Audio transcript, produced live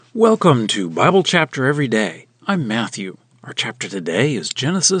Welcome to Bible Chapter Every Day. I'm Matthew. Our chapter today is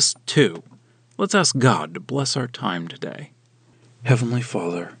Genesis 2. Let's ask God to bless our time today. Heavenly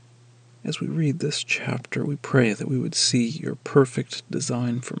Father, as we read this chapter, we pray that we would see your perfect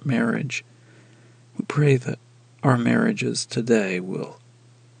design for marriage. We pray that our marriages today will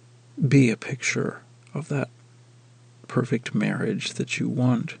be a picture of that perfect marriage that you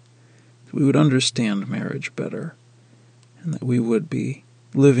want, that we would understand marriage better, and that we would be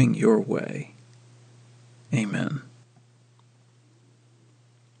living your way. Amen.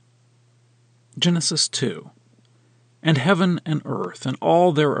 Genesis 2. And heaven and earth and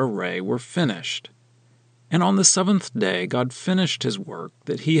all their array were finished. And on the seventh day God finished his work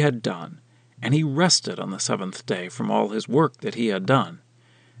that he had done, and he rested on the seventh day from all his work that he had done.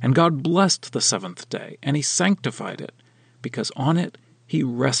 And God blessed the seventh day, and he sanctified it, because on it he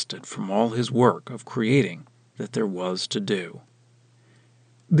rested from all his work of creating that there was to do.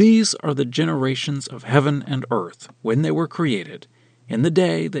 These are the generations of heaven and earth when they were created, in the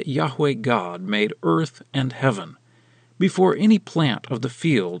day that Yahweh God made earth and heaven, before any plant of the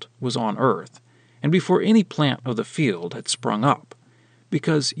field was on earth, and before any plant of the field had sprung up,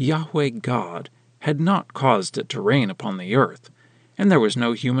 because Yahweh God had not caused it to rain upon the earth, and there was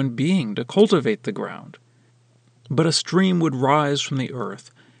no human being to cultivate the ground. But a stream would rise from the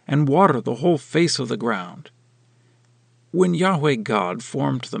earth and water the whole face of the ground. When Yahweh God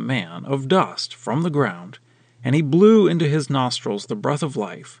formed the man of dust from the ground, and he blew into his nostrils the breath of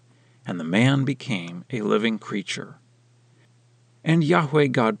life, and the man became a living creature. And Yahweh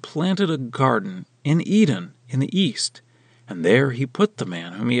God planted a garden in Eden in the east, and there he put the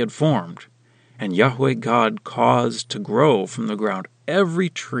man whom he had formed. And Yahweh God caused to grow from the ground every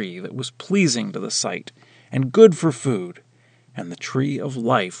tree that was pleasing to the sight, and good for food. And the tree of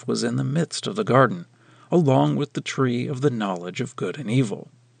life was in the midst of the garden, along with the tree of the knowledge of good and evil.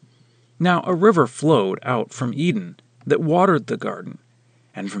 Now a river flowed out from Eden that watered the garden,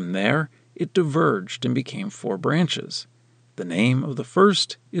 and from there it diverged and became 4 branches. The name of the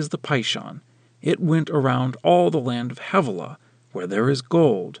first is the Pishon. It went around all the land of Havilah, where there is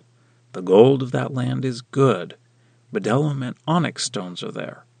gold. The gold of that land is good. Bdellium and onyx stones are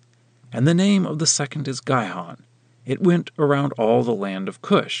there. And the name of the second is Gihon. It went around all the land of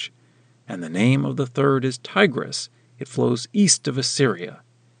Cush. And the name of the third is Tigris. It flows east of Assyria.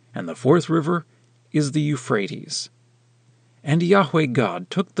 And the 4th river is the Euphrates. And Yahweh God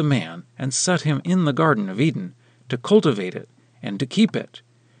took the man and set him in the garden of Eden to cultivate it and to keep it.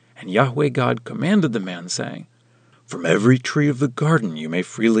 And Yahweh God commanded the man, saying, From every tree of the garden you may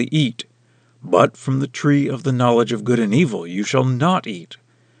freely eat, but from the tree of the knowledge of good and evil you shall not eat.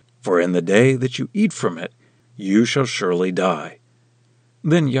 For in the day that you eat from it, you shall surely die.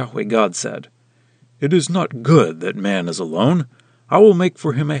 Then Yahweh God said, It is not good that man is alone. I will make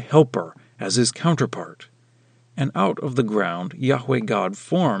for him a helper as his counterpart. And out of the ground Yahweh God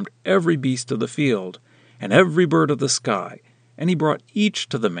formed every beast of the field, and every bird of the sky, and he brought each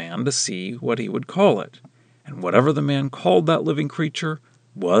to the man to see what he would call it. And whatever the man called that living creature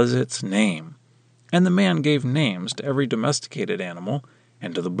was its name. And the man gave names to every domesticated animal,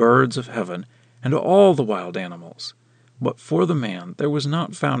 and to the birds of heaven, and to all the wild animals. But for the man there was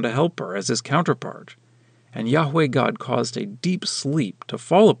not found a helper as his counterpart. And Yahweh God caused a deep sleep to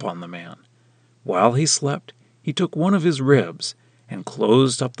fall upon the man. While he slept, he took one of his ribs, and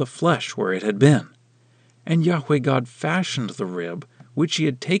closed up the flesh where it had been. And Yahweh God fashioned the rib which he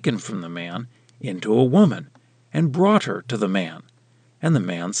had taken from the man into a woman, and brought her to the man. And the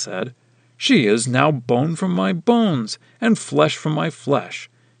man said, She is now bone from my bones, and flesh from my flesh.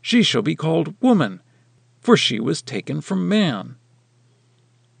 She shall be called woman, for she was taken from man.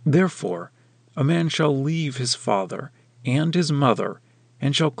 Therefore a man shall leave his father and his mother,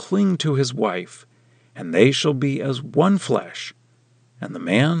 and shall cling to his wife, and they shall be as one flesh. And the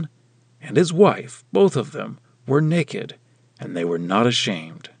man and his wife, both of them, were naked, and they were not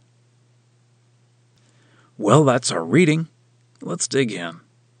ashamed. Well, that's our reading. Let's dig in.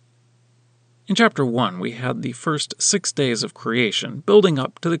 In chapter 1, we had the first 6 days of creation, building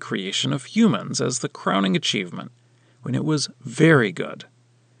up to the creation of humans as the crowning achievement, when it was very good.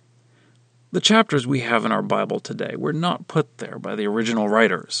 The chapters we have in our Bible today were not put there by the original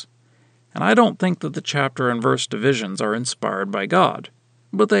writers, and I don't think that the chapter and verse divisions are inspired by God,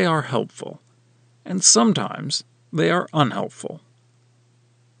 but they are helpful, and sometimes they are unhelpful.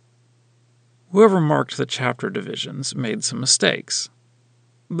 Whoever marked the chapter divisions made some mistakes.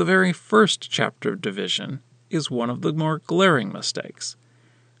 The very first chapter division is one of the more glaring mistakes.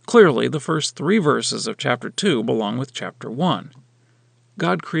 Clearly, the first 3 verses of chapter 2 belong with chapter 1.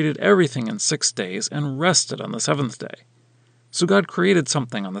 God created everything in 6 days and rested on the 7th day. So God created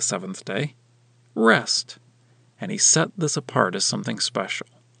something on the seventh day, rest, and he set this apart as something special.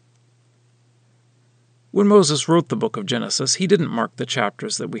 When Moses wrote the book of Genesis, he didn't mark the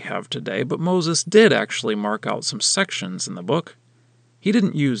chapters that we have today, but Moses did actually mark out some sections in the book. He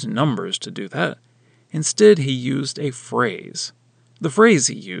didn't use numbers to do that. Instead, he used a phrase. The phrase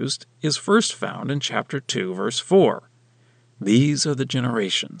he used is first found in chapter 2, verse 4. These are the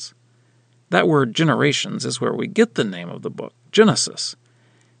generations. That word generations is where we get the name of the book, Genesis.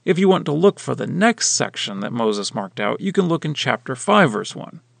 If you want to look for the next section that Moses marked out, you can look in chapter 5, verse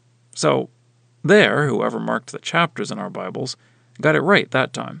 1. So, there, whoever marked the chapters in our Bibles got it right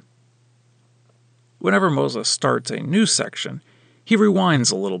that time. Whenever Moses starts a new section, he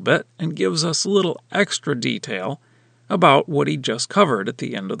rewinds a little bit and gives us a little extra detail about what he just covered at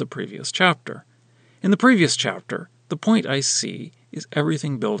the end of the previous chapter. In the previous chapter, the point I see is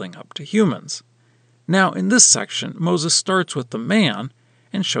everything building up to humans. Now, in this section, Moses starts with the man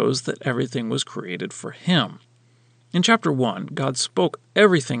and shows that everything was created for him. In chapter 1, God spoke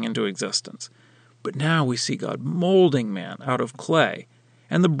everything into existence. But now we see God molding man out of clay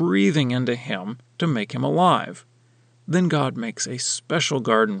and the breathing into him to make him alive. Then God makes a special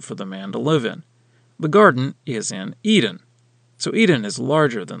garden for the man to live in. The garden is in Eden. So Eden is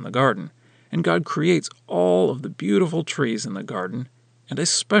larger than the garden, and God creates all of the beautiful trees in the garden and a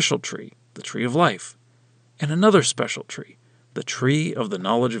special tree, the tree of life, and another special tree, the tree of the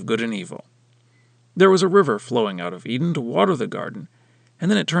knowledge of good and evil. There was a river flowing out of Eden to water the garden,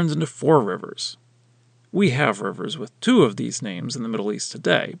 and then it turns into 4 rivers. We have rivers with 2 of these names in the Middle East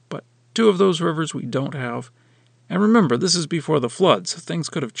today, but 2 of those rivers we don't have. And remember, this is before the flood, so things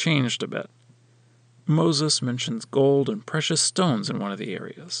could have changed a bit. Moses mentions gold and precious stones in one of the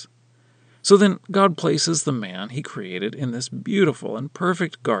areas. So then God places the man he created in this beautiful and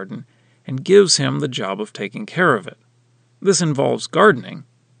perfect garden and gives him the job of taking care of it. This involves gardening,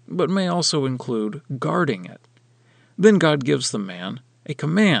 but may also include guarding it. Then God gives the man a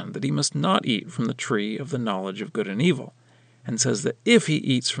command that he must not eat from the tree of the knowledge of good and evil, and says that if he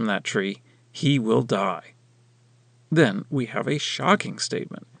eats from that tree, he will die. Then we have a shocking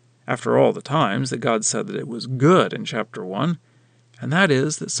statement, after all the times that God said that it was good in chapter 1, and that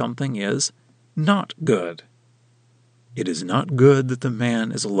is that something is not good. It is not good that the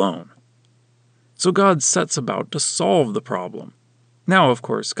man is alone. So God sets about to solve the problem. Now, of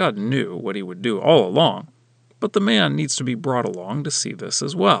course, God knew what he would do all along, but the man needs to be brought along to see this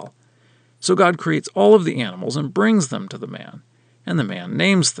as well. So God creates all of the animals and brings them to the man, and the man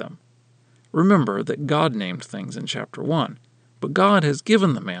names them. Remember that God named things in chapter 1, but God has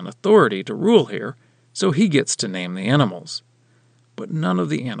given the man authority to rule here, so he gets to name the animals. But none of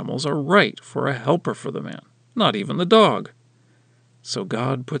the animals are right for a helper for the man, not even the dog. So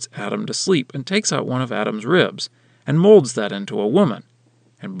God puts Adam to sleep and takes out one of Adam's ribs and molds that into a woman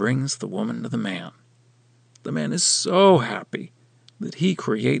and brings the woman to the man. The man is so happy that he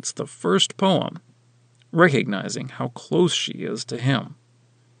creates the first poem, recognizing how close she is to him.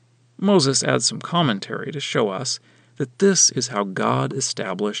 Moses adds some commentary to show us that this is how God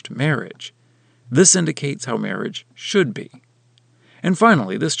established marriage. This indicates how marriage should be. And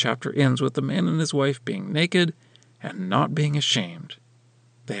finally, this chapter ends with the man and his wife being naked and not being ashamed.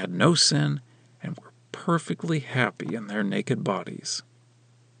 They had no sin and were perfectly happy in their naked bodies.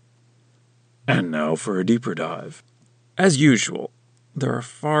 And now for a deeper dive. As usual, there are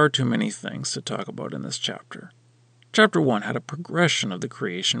far too many things to talk about in this chapter. Chapter 1 had a progression of the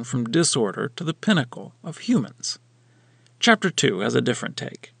creation from disorder to the pinnacle of humans. Chapter 2 has a different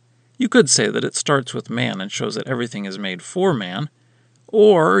take. You could say that it starts with man and shows that everything is made for man,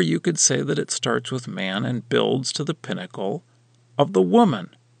 or you could say that it starts with man and builds to the pinnacle of the woman,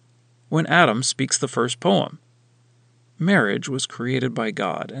 when Adam speaks the first poem. Marriage was created by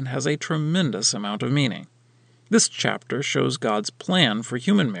God and has a tremendous amount of meaning. This chapter shows God's plan for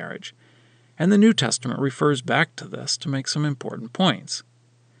human marriage, and the New Testament refers back to this to make some important points.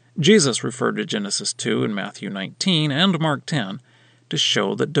 Jesus referred to Genesis 2 and Matthew 19 and Mark 10 to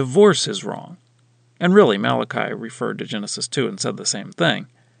show that divorce is wrong. And really, Malachi referred to Genesis 2 and said the same thing.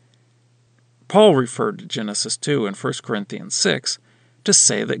 Paul referred to Genesis 2 and 1 Corinthians 6 to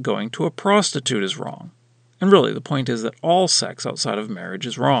say that going to a prostitute is wrong. And really, the point is that all sex outside of marriage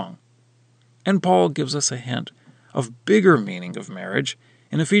is wrong. And Paul gives us a hint of bigger meaning of marriage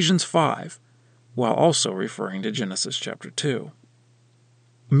in Ephesians 5, while also referring to Genesis chapter 2.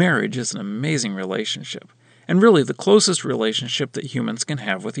 Marriage is an amazing relationship, and really the closest relationship that humans can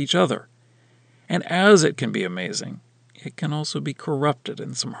have with each other. And as it can be amazing, it can also be corrupted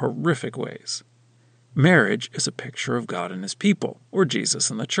in some horrific ways. Marriage is a picture of God and His people, or Jesus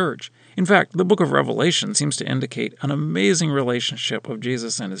and the church. In fact, the book of Revelation seems to indicate an amazing relationship of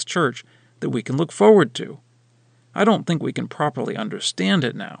Jesus and His church that we can look forward to. I don't think we can properly understand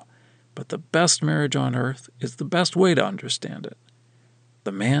it now, but the best marriage on earth is the best way to understand it.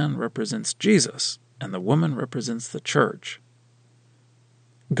 The man represents Jesus, and the woman represents the church.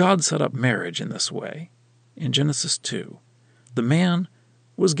 God set up marriage in this way. In Genesis 2, the man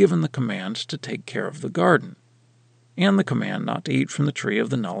was given the command to take care of the garden, and the command not to eat from the tree of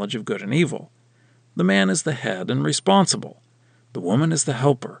the knowledge of good and evil. The man is the head and responsible. The woman is the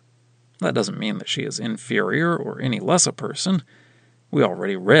helper. That doesn't mean that she is inferior or any less a person. We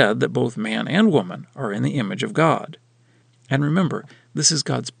already read that both man and woman are in the image of God. And remember, this is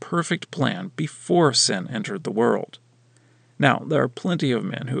God's perfect plan before sin entered the world. Now, there are plenty of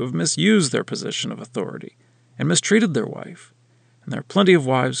men who have misused their position of authority and mistreated their wife. And there are plenty of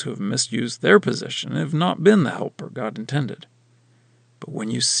wives who have misused their position and have not been the helper God intended. But when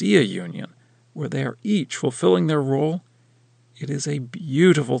you see a union where they are each fulfilling their role, it is a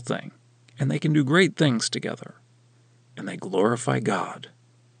beautiful thing, and they can do great things together, and they glorify God.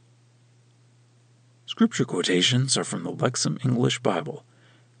 Scripture quotations are from the Lexham English Bible.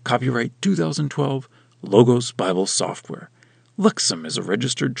 Copyright 2012, Logos Bible Software. Lexham is a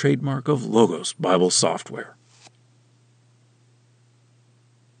registered trademark of Logos Bible Software.